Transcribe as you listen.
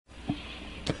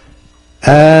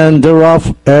And the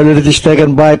rough early is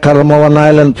taken by Karamawan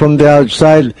Island from the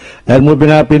outside, and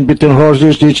moving up in between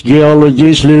horses is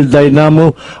Geologist, Lil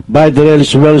Dynamo, by the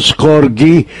rails, well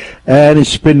Scorgi, and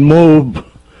spin move.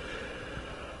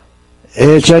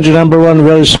 It's entry number 1,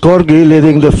 well Scorgi,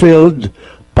 leading the field,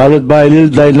 followed by Lil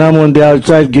Dynamo on the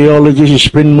outside, Geologist,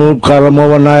 spin move,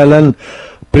 Karamawan Island,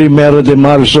 Primero de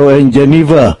Marzo, and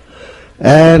Geneva.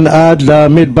 And at the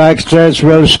mid-back stretch,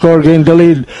 well Scorgi in the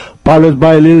lead, followed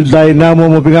by Lil Dynamo.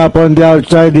 Moving up on the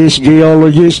outside is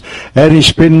Geologist, and his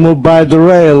spin move by the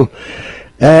rail.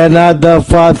 And at the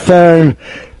far turn,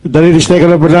 the lead is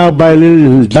taken over now by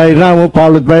Lil Dynamo,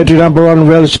 followed by entry number 1,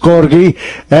 well Scorgi,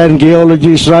 and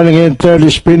Geologist running in third,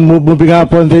 spin move moving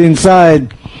up on the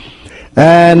inside.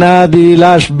 And the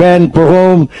last bend for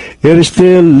home, it is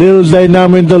still Lil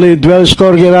Dynamo in the lead, well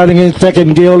Scorgi running in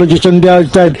second, Geologist on the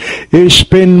outside, his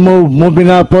spin move moving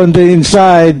up on the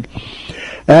inside.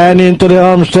 And into the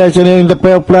home stretch, and in the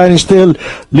pipeline still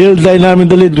Lil Dynamo in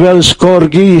the lead, well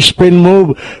Scorgi, spin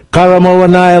move,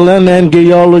 Karamawan Island, and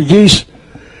Geologist.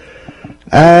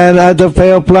 And at the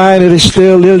pipeline, it is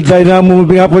still Lil Dynamo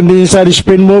moving up on the inside,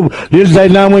 spin move, Lil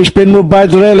Dynamo, spin move by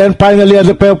the rail, and finally at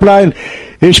the pipeline,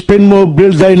 spin move,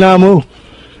 Lil Dynamo,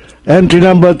 entry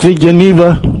number 3,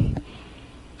 Geneva.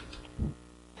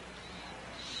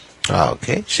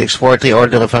 Okay, 6:40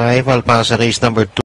 order of arrival, pasa race number 2.